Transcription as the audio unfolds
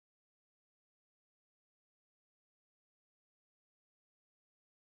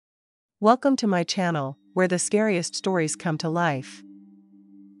Welcome to my channel, where the scariest stories come to life.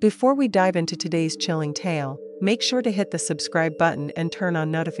 Before we dive into today's chilling tale, make sure to hit the subscribe button and turn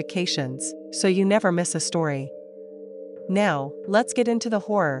on notifications, so you never miss a story. Now, let's get into the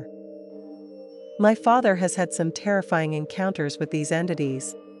horror. My father has had some terrifying encounters with these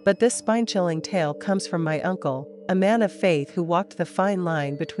entities, but this spine-chilling tale comes from my uncle, a man of faith who walked the fine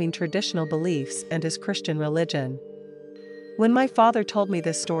line between traditional beliefs and his Christian religion. When my father told me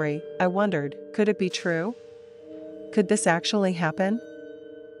this story, I wondered, could it be true? Could this actually happen?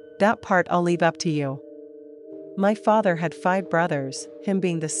 That part I'll leave up to you. My father had 5 brothers, him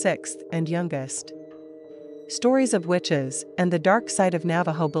being the 6th and youngest. Stories of witches and the dark side of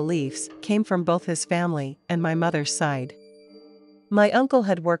Navajo beliefs came from both his family and my mother's side. My uncle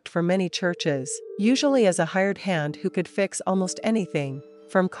had worked for many churches, usually as a hired hand who could fix almost anything,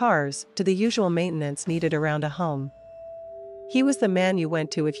 from cars to the usual maintenance needed around a home. He was the man you went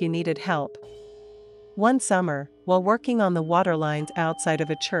to if you needed help. One summer, while working on the water lines outside of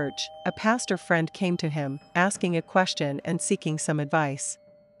a church, a pastor friend came to him, asking a question and seeking some advice.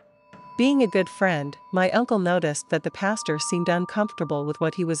 Being a good friend, my uncle noticed that the pastor seemed uncomfortable with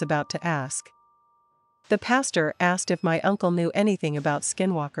what he was about to ask. The pastor asked if my uncle knew anything about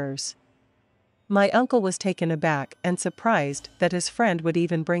skinwalkers. My uncle was taken aback and surprised that his friend would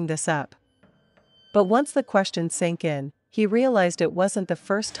even bring this up. But once the question sank in, he realized it wasn't the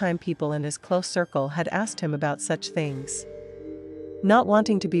first time people in his close circle had asked him about such things. Not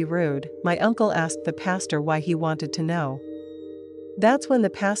wanting to be rude, my uncle asked the pastor why he wanted to know. That's when the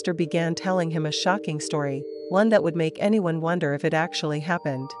pastor began telling him a shocking story, one that would make anyone wonder if it actually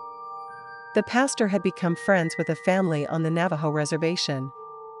happened. The pastor had become friends with a family on the Navajo reservation.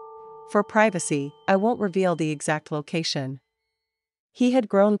 For privacy, I won't reveal the exact location. He had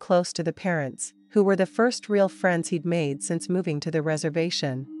grown close to the parents, who were the first real friends he'd made since moving to the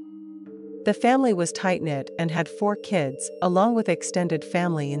reservation. The family was tight-knit and had 4 kids, along with extended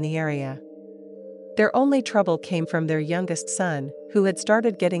family in the area. Their only trouble came from their youngest son, who had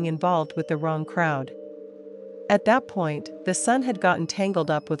started getting involved with the wrong crowd. At that point, the son had gotten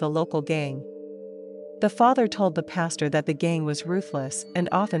tangled up with a local gang. The father told the pastor that the gang was ruthless and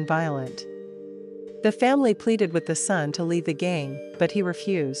often violent. The family pleaded with the son to leave the gang, but he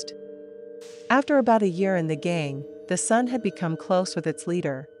refused. After about a year in the gang, the son had become close with its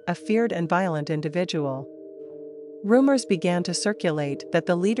leader, a feared and violent individual. Rumors began to circulate that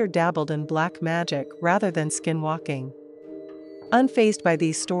the leader dabbled in black magic rather than skinwalking. Unfazed by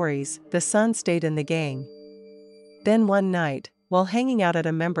these stories, the son stayed in the gang. Then one night, while hanging out at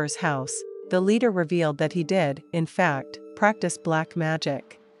a member's house, the leader revealed that he did, in fact, practice black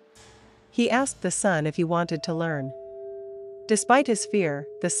magic. He asked the son if he wanted to learn. Despite his fear,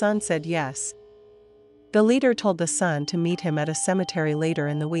 the son said yes. The leader told the son to meet him at a cemetery later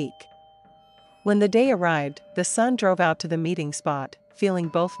in the week. When the day arrived, the son drove out to the meeting spot, feeling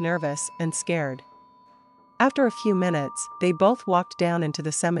both nervous and scared. After a few minutes, they both walked down into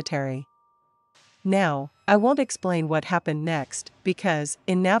the cemetery. Now, I won't explain what happened next, because,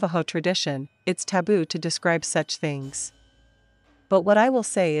 in Navajo tradition, it's taboo to describe such things. But what I will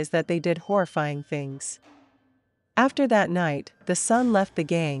say is that they did horrifying things. After that night, the son left the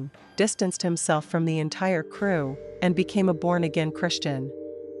gang, distanced himself from the entire crew, and became a born-again Christian.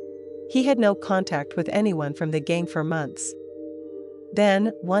 He had no contact with anyone from the gang for months.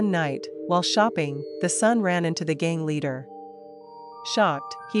 Then, one night, while shopping, the son ran into the gang leader.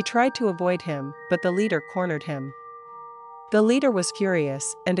 Shocked, he tried to avoid him, but the leader cornered him. The leader was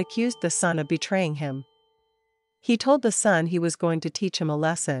furious and accused the son of betraying him. He told the son he was going to teach him a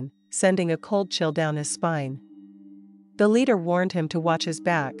lesson, sending a cold chill down his spine. The leader warned him to watch his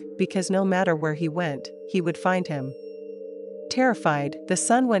back, because no matter where he went, he would find him. Terrified, the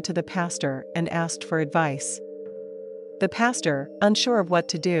son went to the pastor and asked for advice. The pastor, unsure of what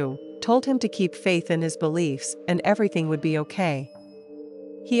to do, told him to keep faith in his beliefs and everything would be okay.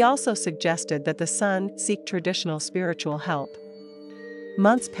 He also suggested that the son seek traditional spiritual help.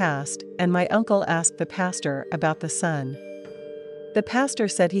 Months passed, and my uncle asked the pastor about the son. The pastor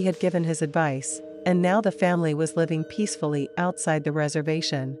said he had given his advice, and now the family was living peacefully outside the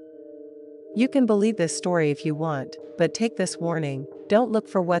reservation. You can believe this story if you want, but take this warning: don't look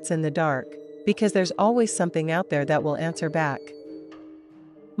for what's in the dark, because there's always something out there that will answer back.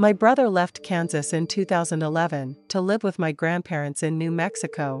 My brother left Kansas in 2011 to live with my grandparents in New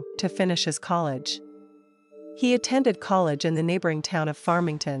Mexico to finish his college. He attended college in the neighboring town of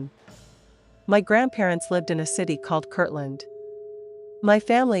Farmington. My grandparents lived in a city called Kirtland. My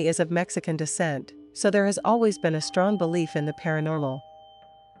family is of Mexican descent, so there has always been a strong belief in the paranormal.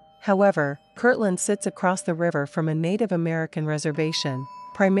 However, Kirtland sits across the river from a Native American reservation,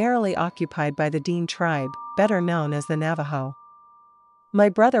 primarily occupied by the Dean tribe, better known as the Navajo. My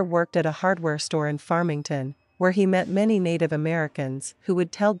brother worked at a hardware store in Farmington, where he met many Native Americans who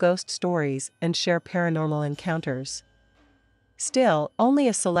would tell ghost stories and share paranormal encounters. Still, only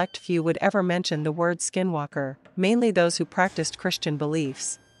a select few would ever mention the word skinwalker, mainly those who practiced Christian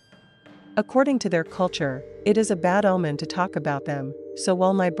beliefs. According to their culture, it is a bad omen to talk about them, so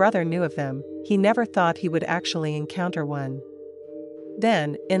while my brother knew of them, he never thought he would actually encounter one.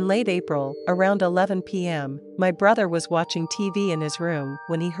 Then, in late April, around 11 p.m., my brother was watching TV in his room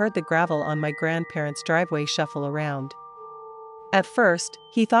when he heard the gravel on my grandparents' driveway shuffle around. At first,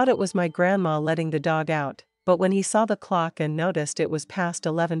 he thought it was my grandma letting the dog out, but when he saw the clock and noticed it was past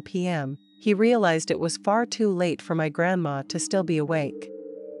 11 p.m., he realized it was far too late for my grandma to still be awake.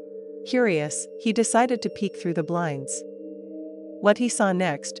 Curious, he decided to peek through the blinds. What he saw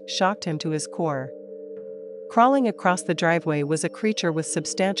next shocked him to his core. Crawling across the driveway was a creature with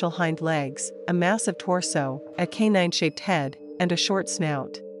substantial hind legs, a massive torso, a canine-shaped head, and a short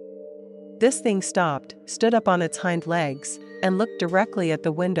snout. This thing stopped, stood up on its hind legs, and looked directly at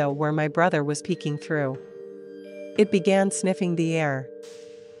the window where my brother was peeking through. It began sniffing the air.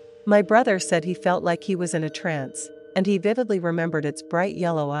 My brother said he felt like he was in a trance, and he vividly remembered its bright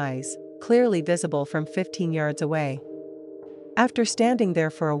yellow eyes, clearly visible from 15 yards away. After standing there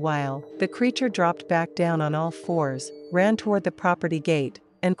for a while, the creature dropped back down on all fours, ran toward the property gate,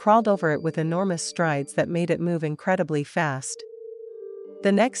 and crawled over it with enormous strides that made it move incredibly fast.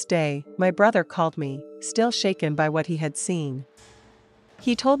 The next day, my brother called me, still shaken by what he had seen.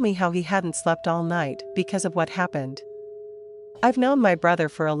 He told me how he hadn't slept all night because of what happened. I've known my brother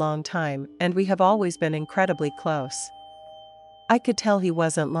for a long time, and we have always been incredibly close. I could tell he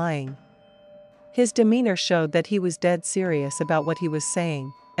wasn't lying. His demeanor showed that he was dead serious about what he was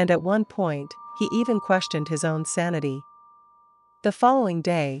saying, and at one point, he even questioned his own sanity. The following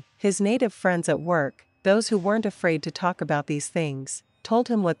day, his native friends at work, those who weren't afraid to talk about these things, told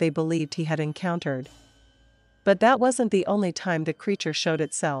him what they believed he had encountered. But that wasn't the only time the creature showed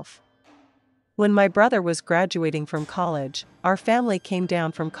itself. When my brother was graduating from college, our family came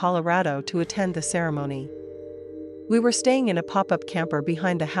down from Colorado to attend the ceremony. We were staying in a pop-up camper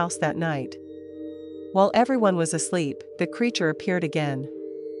behind the house that night. While everyone was asleep, the creature appeared again.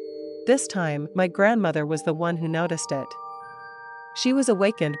 This time, my grandmother was the one who noticed it. She was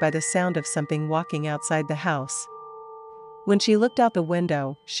awakened by the sound of something walking outside the house. When she looked out the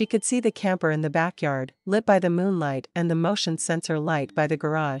window, she could see the camper in the backyard, lit by the moonlight and the motion sensor light by the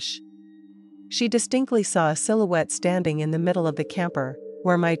garage. She distinctly saw a silhouette standing in the middle of the camper,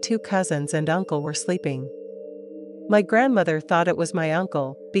 where my two cousins and uncle were sleeping. My grandmother thought it was my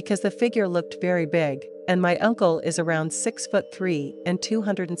uncle, because the figure looked very big, and my uncle is around 6'3" and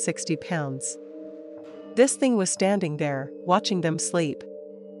 260 pounds. This thing was standing there, watching them sleep.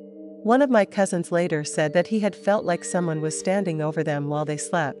 One of my cousins later said that he had felt like someone was standing over them while they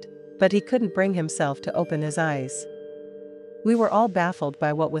slept, but he couldn't bring himself to open his eyes. We were all baffled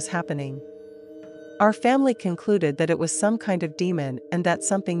by what was happening. Our family concluded that it was some kind of demon and that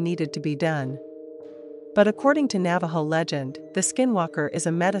something needed to be done. But according to Navajo legend, the Skinwalker is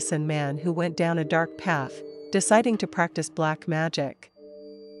a medicine man who went down a dark path, deciding to practice black magic.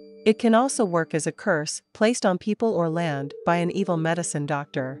 It can also work as a curse placed on people or land by an evil medicine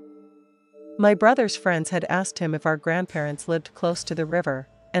doctor. My brother's friends had asked him if our grandparents lived close to the river,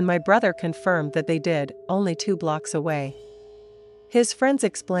 and my brother confirmed that they did, only 2 blocks away. His friends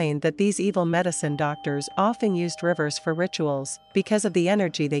explained that these evil medicine doctors often used rivers for rituals because of the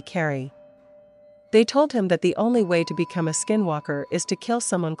energy they carry. They told him that the only way to become a skinwalker is to kill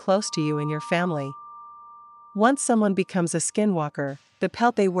someone close to you in your family. Once someone becomes a skinwalker, the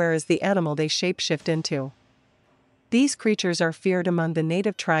pelt they wear is the animal they shapeshift into. These creatures are feared among the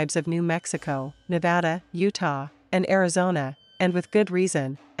native tribes of New Mexico, Nevada, Utah, and Arizona, and with good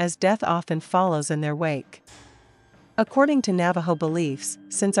reason, as death often follows in their wake. According to Navajo beliefs,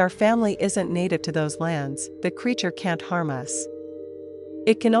 since our family isn't native to those lands, the creature can't harm us.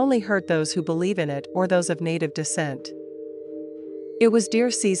 It can only hurt those who believe in it or those of native descent. It was deer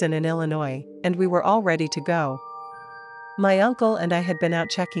season in Illinois, and we were all ready to go. My uncle and I had been out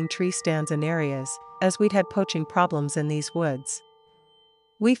checking tree stands and areas, as we'd had poaching problems in these woods.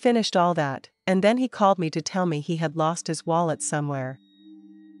 We finished all that, and then he called me to tell me he had lost his wallet somewhere.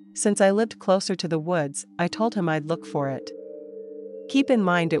 Since I lived closer to the woods, I told him I'd look for it. Keep in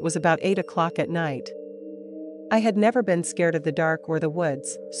mind it was about 8 o'clock at night. I had never been scared of the dark or the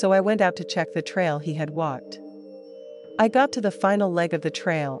woods, so I went out to check the trail he had walked. I got to the final leg of the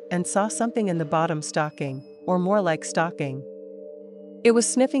trail and saw something in the bottom stalking, or more like stalking. It was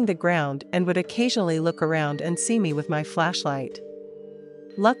sniffing the ground and would occasionally look around and see me with my flashlight.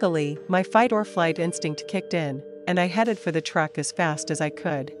 Luckily, my fight or flight instinct kicked in, and I headed for the truck as fast as I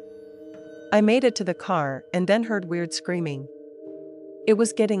could. I made it to the car and then heard weird screaming. It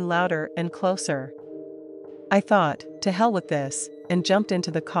was getting louder and closer. I thought, to hell with this, and jumped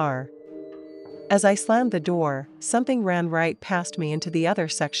into the car. As I slammed the door, something ran right past me into the other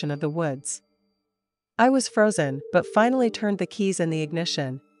section of the woods. I was frozen, but finally turned the keys in the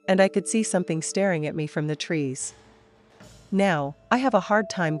ignition, and I could see something staring at me from the trees. Now, I have a hard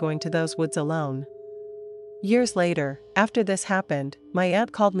time going to those woods alone. Years later, after this happened, my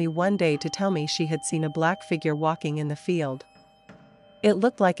aunt called me one day to tell me she had seen a black figure walking in the field. It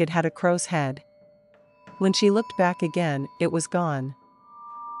looked like it had a crow's head. When she looked back again, it was gone.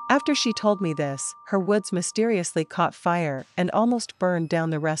 After she told me this, her woods mysteriously caught fire and almost burned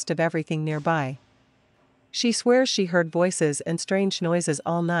down the rest of everything nearby. She swears she heard voices and strange noises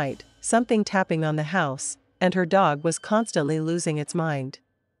all night, something tapping on the house, and her dog was constantly losing its mind.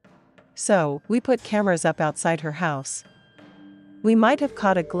 So, we put cameras up outside her house. We might have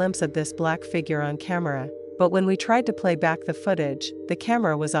caught a glimpse of this black figure on camera, but when we tried to play back the footage, the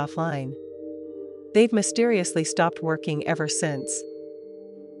camera was offline. They've mysteriously stopped working ever since.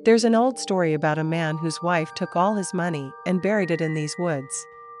 There's an old story about a man whose wife took all his money and buried it in these woods.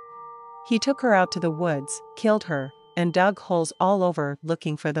 He took her out to the woods, killed her, and dug holes all over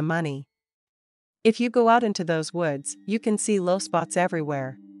looking for the money. If you go out into those woods, you can see low spots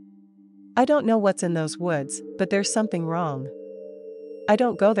everywhere. I don't know what's in those woods, but there's something wrong. I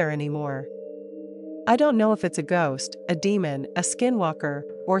don't go there anymore. I don't know if it's a ghost, a demon, a skinwalker,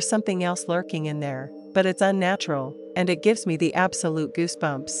 or something else lurking in there, but it's unnatural, and it gives me the absolute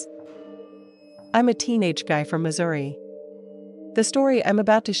goosebumps. I'm a teenage guy from Missouri. The story I'm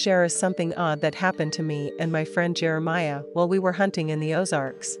about to share is something odd that happened to me and my friend Jeremiah while we were hunting in the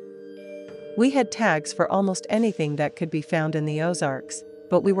Ozarks. We had tags for almost anything that could be found in the Ozarks,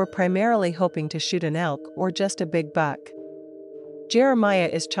 but we were primarily hoping to shoot an elk or just a big buck. Jeremiah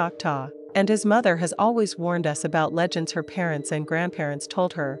is Choctaw, and his mother has always warned us about legends her parents and grandparents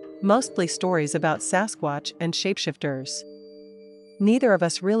told her, mostly stories about Sasquatch and shapeshifters. Neither of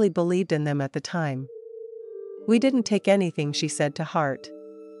us really believed in them at the time. We didn't take anything she said to heart.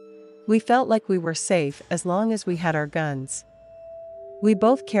 We felt like we were safe as long as we had our guns. We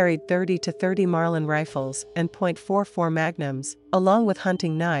both carried 30 to 30 Marlin rifles and .44 Magnums, along with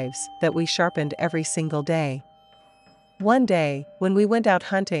hunting knives that we sharpened every single day. One day, when we went out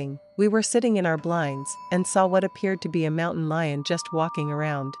hunting, we were sitting in our blinds and saw what appeared to be a mountain lion just walking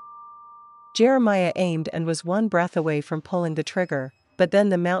around. Jeremiah aimed and was one breath away from pulling the trigger, but then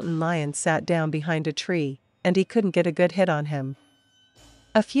the mountain lion sat down behind a tree, and he couldn't get a good hit on him.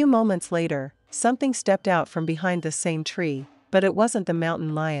 A few moments later, something stepped out from behind the same tree, but it wasn't the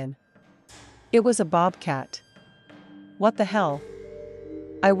mountain lion. It was a bobcat. What the hell?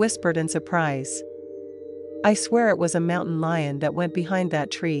 I whispered in surprise. I swear it was a mountain lion that went behind that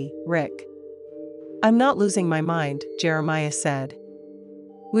tree, Rick. I'm not losing my mind, Jeremiah said.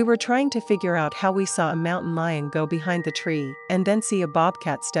 We were trying to figure out how we saw a mountain lion go behind the tree and then see a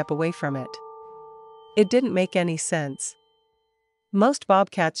bobcat step away from it. It didn't make any sense. Most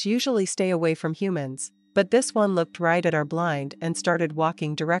bobcats usually stay away from humans, but this one looked right at our blind and started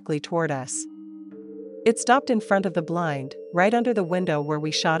walking directly toward us. It stopped in front of the blind, right under the window where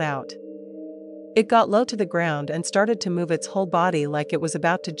we shot out. It got low to the ground and started to move its whole body like it was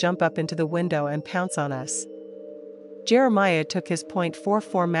about to jump up into the window and pounce on us. Jeremiah took his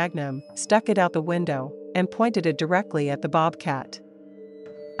 .44 Magnum, stuck it out the window, and pointed it directly at the bobcat.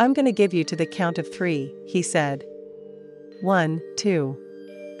 I'm gonna give you to the count of 3, he said. 1, 2.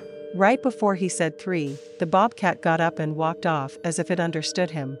 Right before he said 3, the bobcat got up and walked off as if it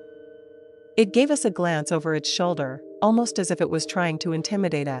understood him. It gave us a glance over its shoulder, almost as if it was trying to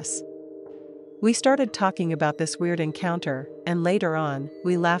intimidate us. We started talking about this weird encounter, and later on,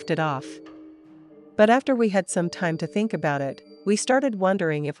 we laughed it off. But after we had some time to think about it, we started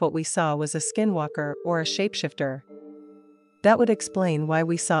wondering if what we saw was a skinwalker or a shapeshifter. That would explain why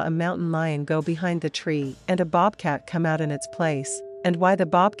we saw a mountain lion go behind the tree and a bobcat come out in its place, and why the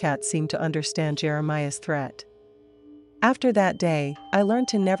bobcat seemed to understand Jeremiah's threat. After that day, I learned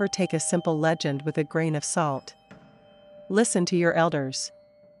to never take a simple legend with a grain of salt. Listen to your elders.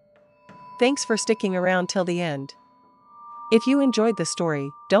 Thanks for sticking around till the end. If you enjoyed the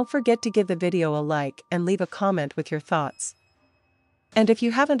story, don't forget to give the video a like and leave a comment with your thoughts. And if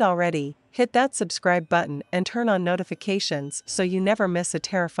you haven't already, hit that subscribe button and turn on notifications so you never miss a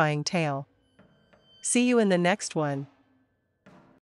terrifying tale. See you in the next one.